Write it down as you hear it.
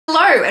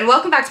Hello and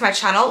welcome back to my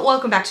channel.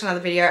 Welcome back to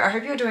another video. I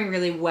hope you're doing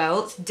really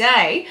well.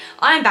 Today,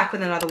 I am back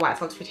with another White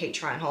Fox Petite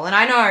try and haul. And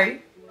I know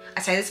I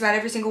say this about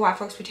every single White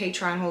Fox Petite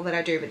try and haul that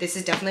I do, but this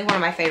is definitely one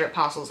of my favorite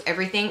parcels.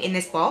 Everything in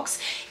this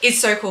box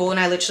is so cool and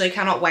I literally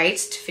cannot wait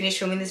to finish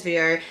filming this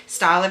video,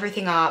 style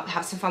everything up,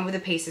 have some fun with the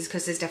pieces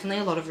because there's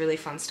definitely a lot of really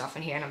fun stuff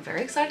in here and I'm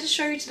very excited to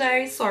show you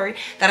today. So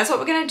that is what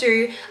we're going to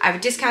do. I have a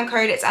discount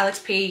code. It's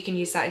AlexP. You can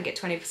use that and get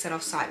 20%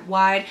 off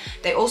site-wide.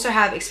 They also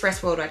have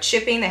express worldwide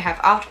shipping. They have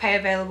Afterpay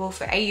available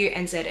for AU,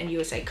 NZ and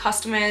USA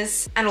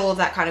customers and all of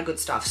that kind of good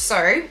stuff.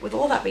 So with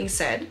all that being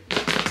said,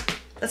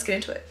 let's get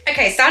into it.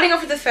 Okay, starting off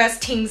with the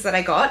first things that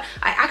I got,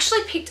 I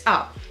actually picked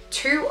up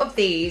two of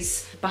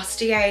these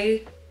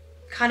bustier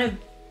kind of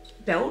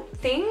belt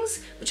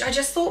things, which I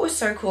just thought was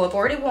so cool. I've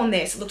already worn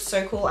this. It looks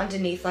so cool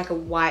underneath like a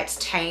white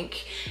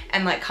tank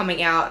and like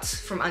coming out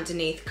from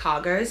underneath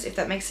cargos, if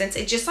that makes sense.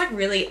 It just like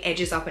really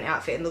edges up an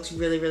outfit and looks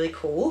really, really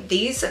cool.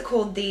 These are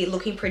called the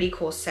Looking Pretty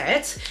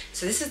corset.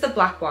 So this is the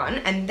black one.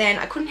 And then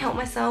I couldn't help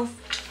myself.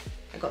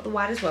 I got the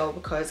white as well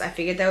because I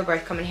figured they would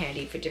both come in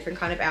handy for different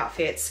kind of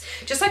outfits.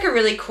 Just like a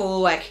really cool,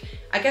 like,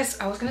 I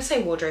guess I was gonna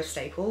say wardrobe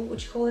staple.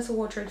 Would you call this a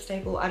wardrobe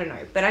staple? I don't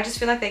know. But I just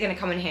feel like they're gonna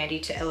come in handy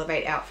to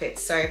elevate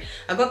outfits. So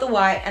I got the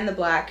white and the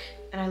black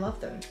and I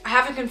love them. I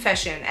have a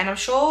confession and I'm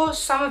sure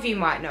some of you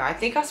might know. I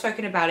think I've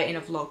spoken about it in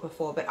a vlog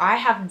before, but I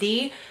have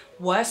the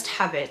worst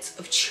habit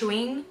of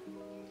chewing.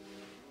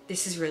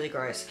 This is really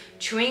gross.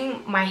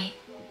 Chewing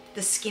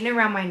the skin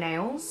around my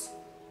nails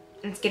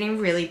and it's getting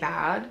really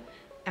bad.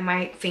 And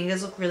my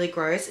fingers look really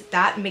gross.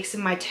 That mixed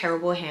with my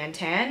terrible hand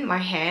tan, my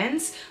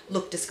hands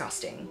look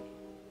disgusting.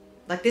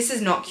 Like this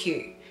is not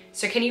cute.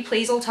 So can you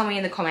please all tell me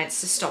in the comments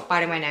to stop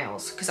biting my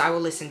nails because I will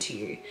listen to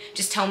you.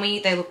 Just tell me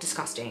they look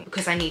disgusting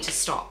because I need to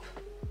stop.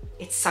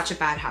 It's such a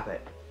bad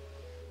habit.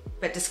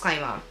 But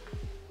disclaimer,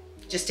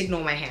 just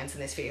ignore my hands in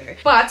this video.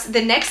 But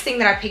the next thing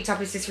that I picked up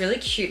is this really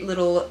cute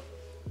little,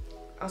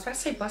 I was about to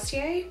say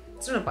bustier.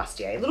 It's not a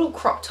bustier, little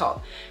crop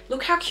top.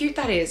 Look how cute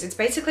that is. It's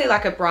basically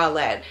like a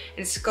bralette and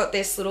it's got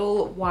this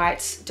little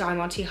white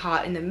diamante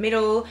heart in the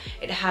middle.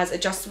 It has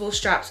adjustable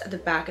straps at the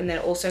back and then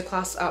it also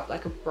clasps up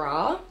like a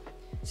bra.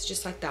 It's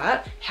just like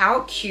that.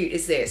 How cute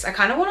is this? I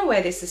kind of want to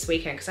wear this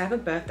weekend because I have a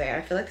birthday.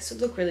 I feel like this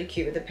would look really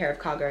cute with a pair of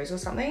cargos or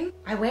something.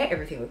 I wear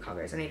everything with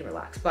cargos. I need to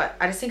relax. But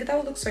I just think that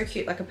would look so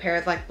cute, like a pair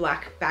of like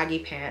black baggy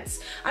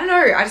pants. I don't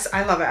know.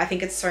 I love it. I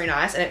think it's so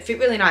nice and it fit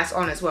really nice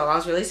on as well. I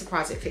was really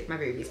surprised it fit my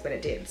boobies, but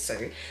it did.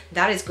 So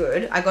that is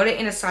good. I got it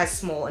in a size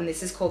small and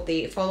this is called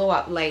the Follow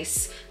Up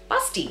Lace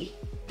Busty.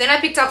 Then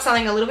I picked up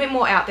something a little bit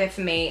more out there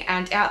for me,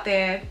 and out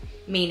there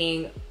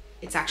meaning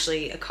it's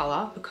actually a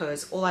color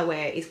because all I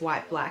wear is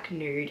white, black,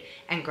 nude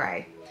and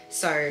gray.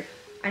 So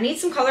I need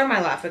some color in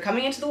my life. We're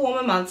coming into the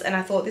warmer months and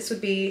I thought this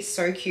would be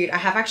so cute. I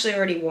have actually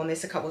already worn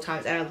this a couple of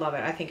times and I love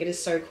it. I think it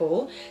is so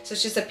cool. So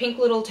it's just a pink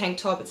little tank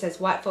top. It says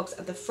White Fox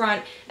at the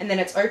front and then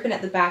it's open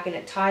at the back and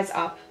it ties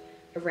up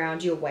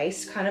around your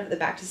waist kind of at the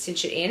back to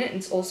cinch it in. And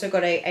it's also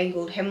got a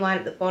angled hemline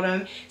at the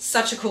bottom.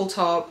 Such a cool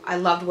top. I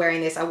loved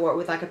wearing this. I wore it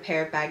with like a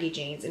pair of baggy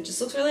jeans and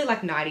just looks really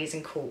like 90s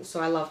and cool.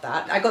 So I love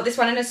that. I got this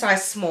one in a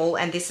size small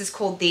and this is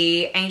called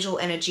the Angel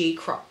Energy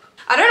Crop.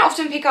 I don't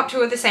often pick up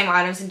two of the same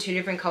items in two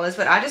different colors,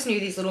 but I just knew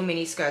these little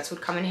mini skirts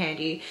would come in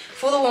handy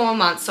for the warmer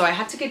months, so I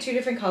had to get two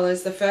different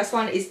colors. The first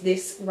one is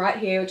this right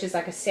here, which is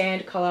like a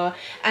sand color,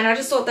 and I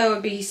just thought they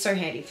would be so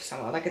handy for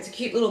summer. Like it's a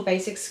cute little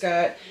basic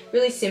skirt,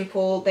 really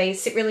simple. They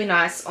sit really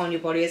nice on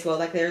your body as well,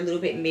 like they're a little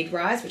bit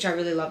mid-rise, which I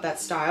really love that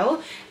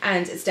style,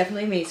 and it's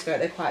definitely a mini skirt.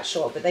 They're quite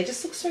short, but they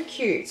just look so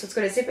cute. So it's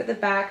got a zip at the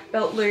back,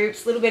 belt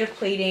loops, a little bit of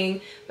pleating,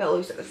 belt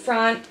loops at the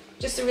front,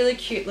 just a really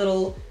cute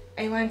little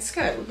A-line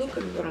skirt. It would look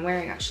good with what I'm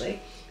wearing actually.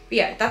 But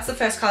yeah, that's the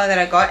first color that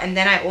I got. And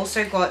then I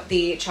also got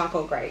the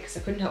charcoal gray because I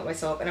couldn't help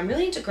myself. And I'm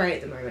really into gray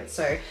at the moment.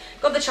 So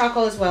got the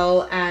charcoal as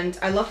well and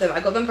I love them. I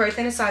got them both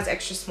in a size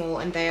extra small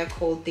and they are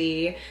called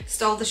the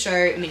Stole the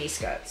Show mini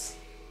skirts.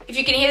 If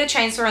you can hear the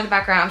chainsaw in the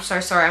background, I'm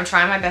so sorry. I'm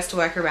trying my best to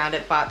work around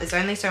it, but there's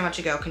only so much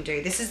a girl can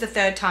do. This is the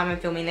third time I'm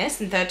filming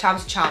this and third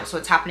time's a charm, so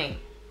it's happening.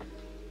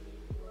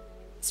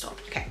 Stop.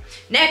 Okay.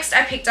 Next,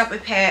 I picked up a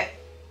pair.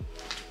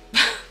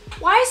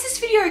 Why is this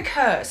video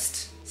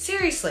cursed?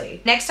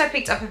 Seriously. Next, I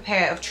picked up a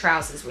pair of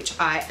trousers, which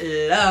I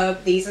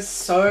love. These are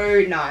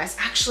so nice.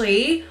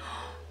 Actually,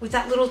 with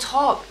that little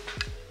top.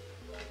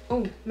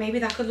 Oh, maybe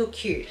that could look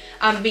cute.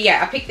 But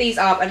yeah, I picked these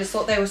up. I just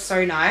thought they were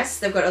so nice.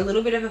 They've got a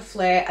little bit of a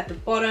flare at the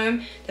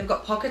bottom. They've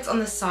got pockets on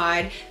the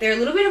side. They're a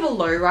little bit of a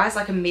low rise,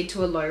 like a mid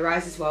to a low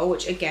rise as well,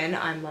 which again,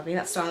 I'm loving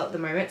that style at the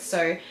moment.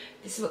 So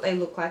this is what they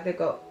look like. They've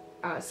got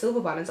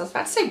silver buttons. I was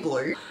about to say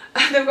blue.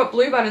 They've got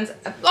blue buttons.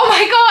 Oh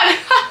my God.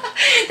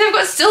 They've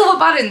got silver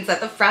buttons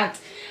at the front.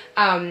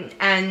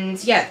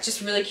 And yeah,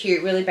 just really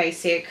cute, really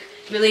basic,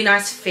 really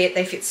nice fit.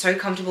 They fit so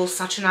comfortable,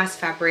 such a nice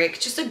fabric,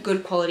 just a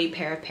good quality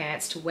pair of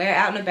pants to wear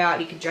out and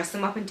about. You can dress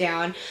them up and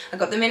down. I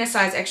got them in a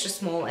size extra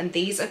small and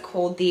these are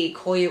called the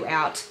Call You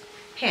Out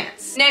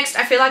pants. Next,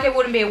 I feel like it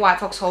wouldn't be a White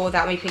Fox haul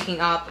without me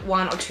picking up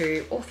one or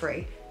two or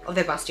three of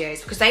their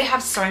bustiers because they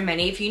have so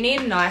many. If you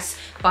need a nice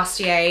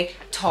bustier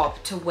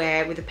top to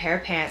wear with a pair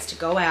of pants to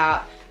go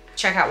out,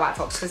 check out White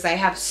Fox because they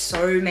have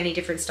so many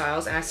different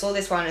styles, and I saw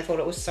this one and I thought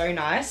it was so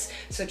nice.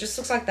 So it just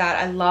looks like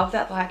that. I love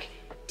that like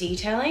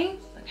detailing.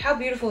 Like how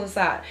beautiful is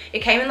that? It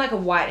came in like a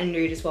white and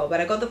nude as well, but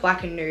I got the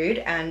black and nude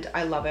and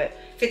I love it.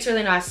 Fits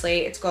really nicely.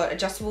 It's got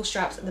adjustable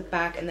straps at the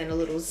back and then a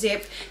little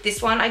zip.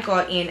 This one I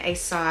got in a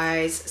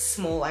size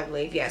small, I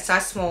believe. Yeah,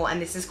 size small,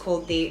 and this is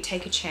called the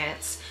Take a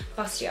Chance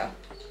Bustier.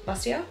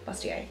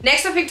 Bustier.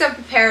 Next I picked up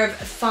a pair of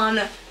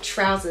fun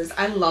trousers.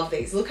 I love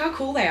these. Look how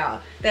cool they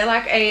are. They're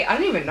like a, I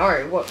don't even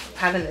know what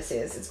pattern this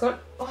is. It's got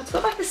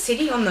like the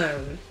city on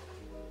them.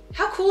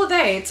 How cool are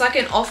they? It's like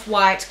an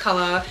off-white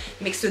color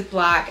mixed with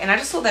black, and I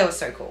just thought they were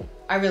so cool.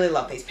 I really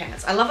love these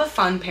pants. I love a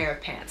fun pair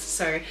of pants,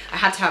 so I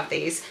had to have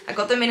these. I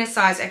got them in a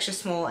size extra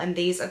small, and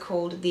these are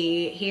called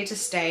the Here to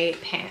Stay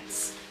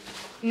pants.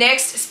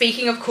 Next,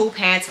 speaking of cool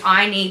pants,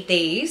 I need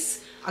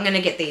these. I'm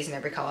gonna get these in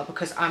every color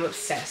because I'm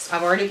obsessed.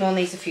 I've already worn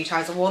these a few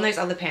times. I've worn those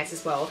other pants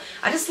as well.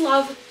 I just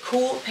love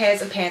cool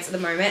pairs of pants at the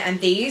moment,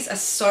 and these are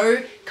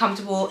so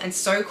comfortable and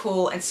so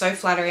cool and so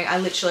flattering. I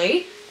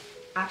literally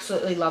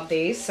absolutely love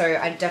these, so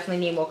I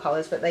definitely need more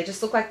colors, but they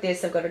just look like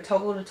this. They've got a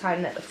toggle to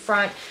tighten at the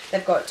front.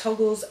 They've got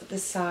toggles at the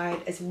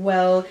side as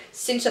well,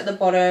 cinched at the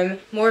bottom,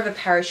 more of a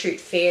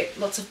parachute fit,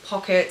 lots of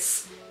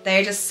pockets.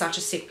 They're just such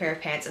a sick pair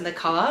of pants, and the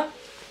color,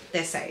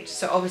 they're sage,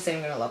 so obviously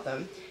I'm gonna love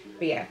them.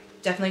 But yeah,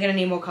 definitely gonna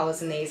need more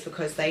colors in these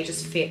because they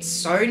just fit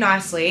so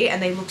nicely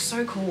and they look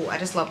so cool. I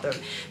just love them.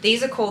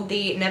 These are called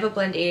the Never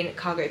Blend In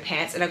cargo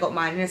pants, and I got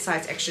mine in a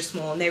size extra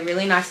small, and they're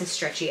really nice and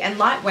stretchy and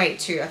lightweight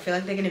too. I feel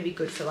like they're gonna be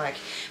good for like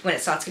when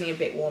it starts getting a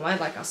bit warmer,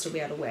 like I'll still be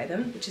able to wear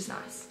them, which is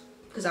nice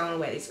because I want to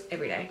wear these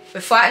every day.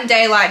 We're fighting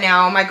daylight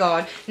now, oh my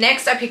god.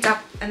 Next I picked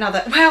up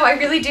another, wow, I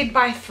really did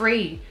buy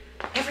 3.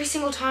 Every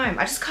single time.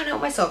 I just can't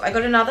help myself. I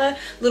got another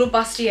little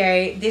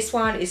bustier. This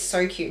one is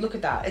so cute. Look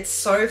at that. It's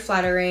so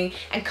flattering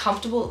and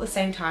comfortable at the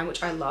same time,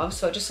 which I love.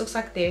 So it just looks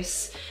like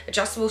this.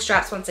 Adjustable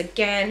straps once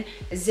again.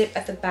 A zip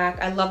at the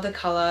back. I love the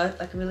color.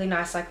 Like a really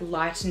nice like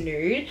light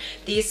nude.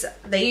 This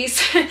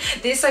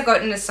I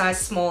got in a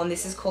size small, and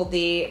this is called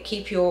the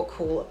Keep Your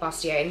Cool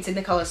bustier, and it's in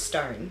the color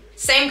Stone.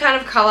 Same kind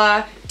of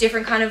color,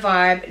 different kind of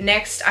vibe.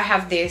 Next I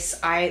have this.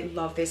 I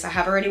love this. I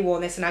have already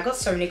worn this and I got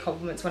so many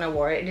compliments when I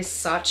wore it. It is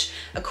such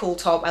a cool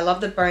top. I love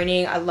the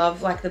boning. I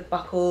love like the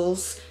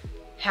buckles.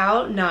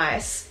 How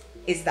nice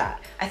is that?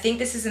 I think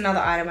this is another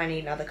item I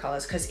need in other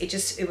colors because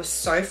it was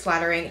so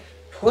flattering.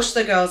 Push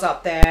the girls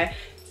up there.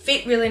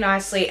 Fit really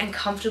nicely and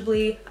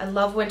comfortably. I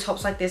love when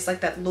tops like this,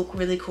 like that look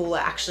really cool,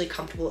 are actually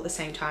comfortable at the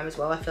same time as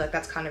well. I feel like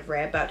that's kind of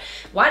rare, but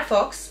White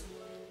Fox,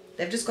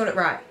 they've just got it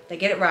right. They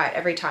get it right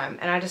every time,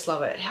 and I just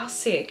love it. How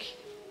sick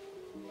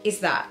is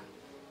that?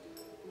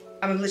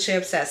 I'm literally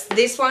obsessed.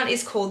 This one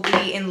is called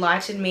the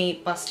Enlighten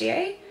Me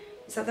bustier.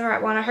 Is that the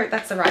right one? I hope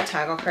that's the right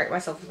tag. I'll correct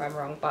myself if I'm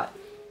wrong, but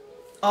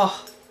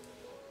oh,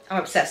 I'm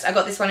obsessed. I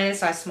got this one in a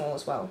size small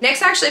as well.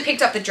 Next, I actually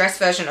picked up the dress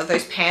version of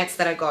those pants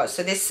that I got.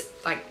 So this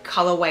like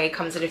colorway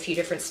comes in a few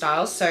different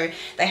styles. So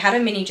they had a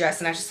mini dress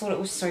and I just thought it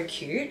was so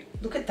cute.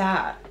 Look at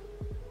that.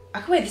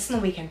 I could wear this on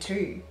the weekend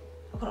too.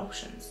 I've got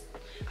options.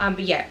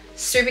 But yeah,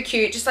 super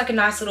cute. Just like a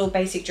nice little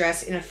basic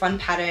dress in a fun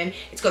pattern.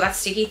 It's got that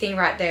sticky thing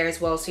right there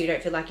as well, so you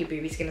don't feel like your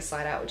boobie's gonna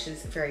slide out, which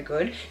is very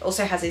good. It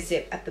also has a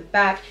zip at the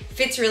back.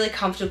 Fits really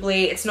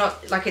comfortably. It's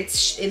not like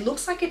it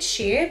looks like it's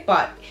sheer,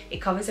 but it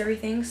covers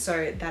everything,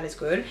 so that is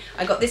good.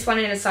 I got this one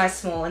in a size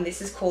small, and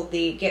this is called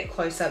the Get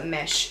Closer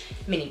Mesh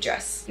Mini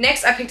Dress.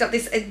 Next, I picked up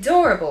this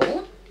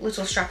adorable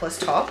little strapless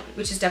top,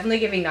 which is definitely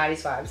giving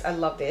 90s vibes. I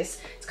love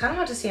this. It's kind of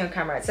hard to see on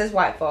camera. It says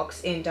White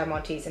Fox in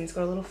Diamantes, and it's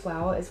got a little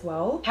flower as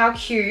well. How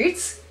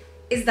cute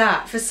is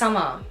that for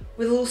summer?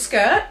 With a little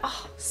skirt.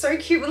 Oh, so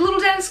cute. With a little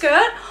down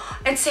skirt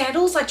and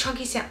sandals, like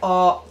chunky sandals.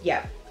 Oh,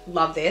 yeah.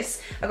 Love this.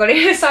 I got it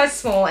in a size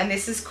small, and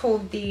this is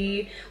called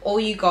the All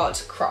You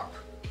Got crop.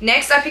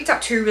 Next, I picked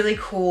up 2 really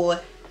cool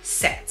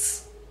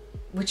sets,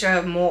 which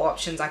are more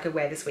options I could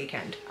wear this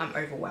weekend. I'm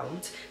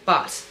overwhelmed,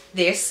 but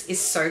this is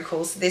so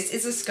cool. So this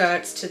is the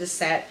skirts to the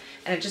set,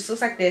 and it just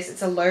looks like this.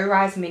 It's a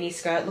low-rise mini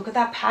skirt. Look at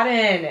that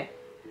pattern.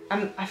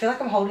 I feel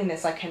like I'm holding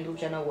this like Kendall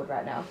Jenner would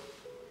right now.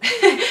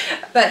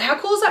 But how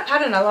cool is that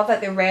pattern? I love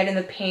like the red and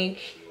the pink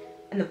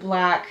and the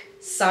black.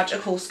 Such a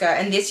cool skirt,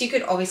 and this you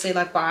could obviously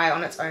like buy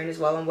on its own as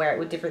well and wear it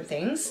with different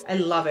things. I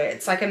love it.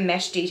 It's like a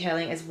mesh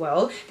detailing as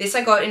well. This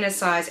I got in a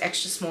size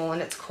extra small,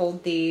 and it's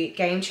called the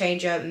Game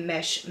Changer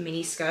Mesh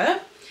Mini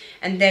Skirt.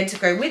 And then to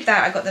go with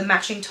that, I got the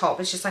matching top.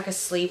 It's just like a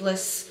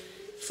sleeveless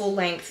full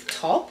length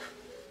top,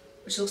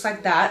 which looks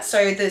like that.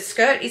 So the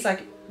skirt is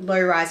like low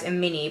rise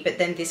and mini, but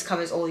then this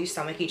covers all your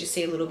stomach. You just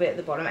see a little bit at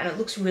the bottom, and it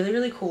looks really,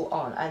 really cool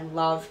on. I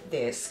love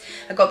this.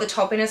 I got the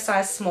top in a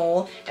size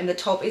small, and the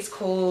top is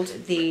called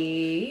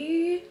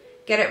the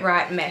Get It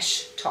Right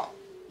Mesh Top.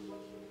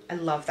 I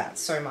love that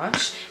so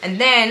much.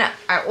 And then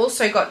I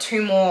also got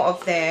 2 more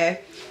of their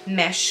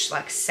mesh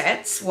like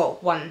sets. Well,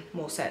 1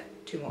 more set,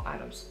 2 more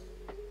items.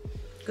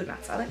 Good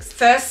maths, Alex.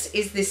 First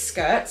is this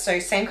skirt. So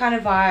same kind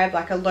of vibe,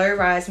 like a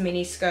low-rise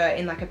mini skirt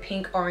in like a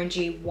pink,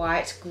 orangey,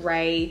 white,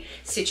 grey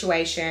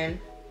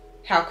situation.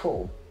 How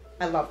cool.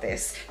 I love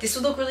this. This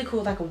would look really cool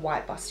with like a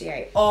white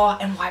bustier. Oh,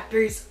 and white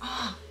boots.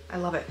 Oh, I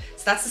love it.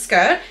 So that's the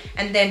skirt.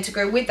 And then to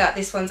go with that,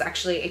 this one's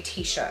actually a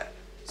t-shirt.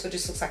 So it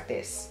just looks like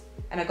this.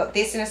 And I got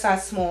this in a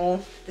size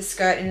small, the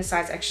skirt in a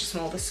size extra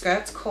small. The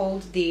skirt's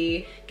called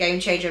the Game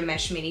Changer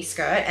Mesh Mini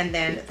Skirt, and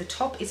then the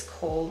top is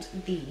called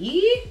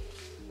the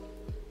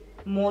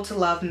More to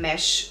Love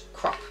Mesh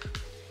Crop.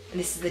 And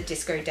this is the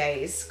Disco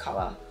Days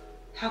color.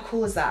 How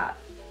cool is that?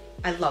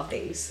 I love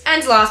these.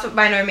 And last but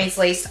by no means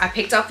least, I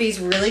picked up these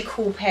really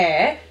cool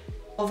pair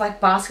of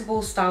like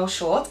basketball style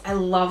shorts. I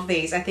love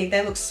these. I think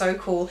they look so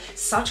cool.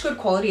 Such good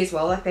quality as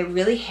well. Like they're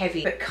really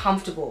heavy but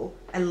comfortable.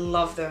 I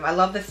love them. I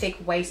love the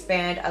thick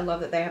waistband. I love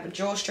that they have a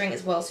drawstring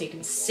as well, so you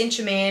can cinch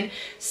them in,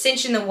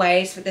 cinch in the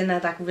waist, but then they're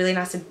like really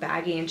nice and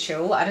baggy and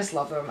chill. I just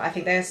love them. I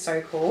think they're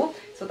so cool.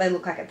 That's what they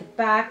look like at the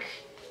back.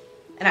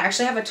 And I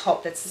actually have a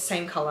top that's the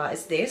same color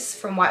as this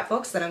from White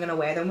Fox that I'm gonna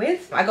wear them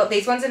with. I got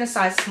these ones in a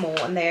size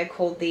small and they're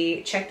called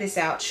the Check This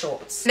Out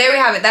shorts. There we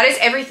have it. That is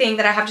everything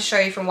that I have to show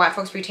you from White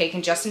Fox Boutique,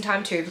 and just in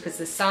time too, because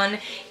the sun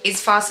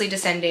is fastly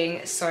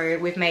descending. So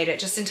we've made it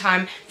just in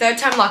time. Third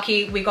time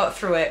lucky, we got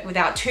through it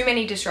without too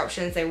many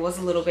disruptions. There was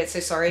a little bit, so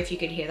sorry if you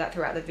could hear that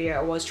throughout the video.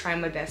 I was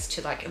trying my best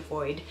to like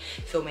avoid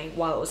filming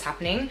while it was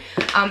happening.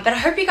 But I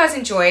hope you guys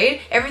enjoyed.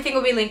 Everything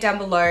will be linked down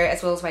below,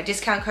 as well as my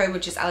discount code,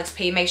 which is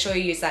AlexP. Make sure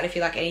you use that if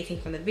you like anything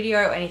from the video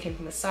or anything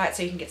from the site,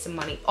 so you can get some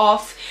money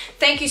off.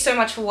 Thank you so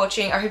much for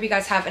watching. I hope you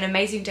guys have an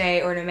amazing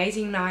day or an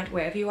amazing night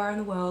wherever you are in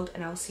the world,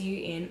 and I'll see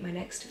you in my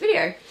next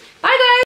video. Bye guys!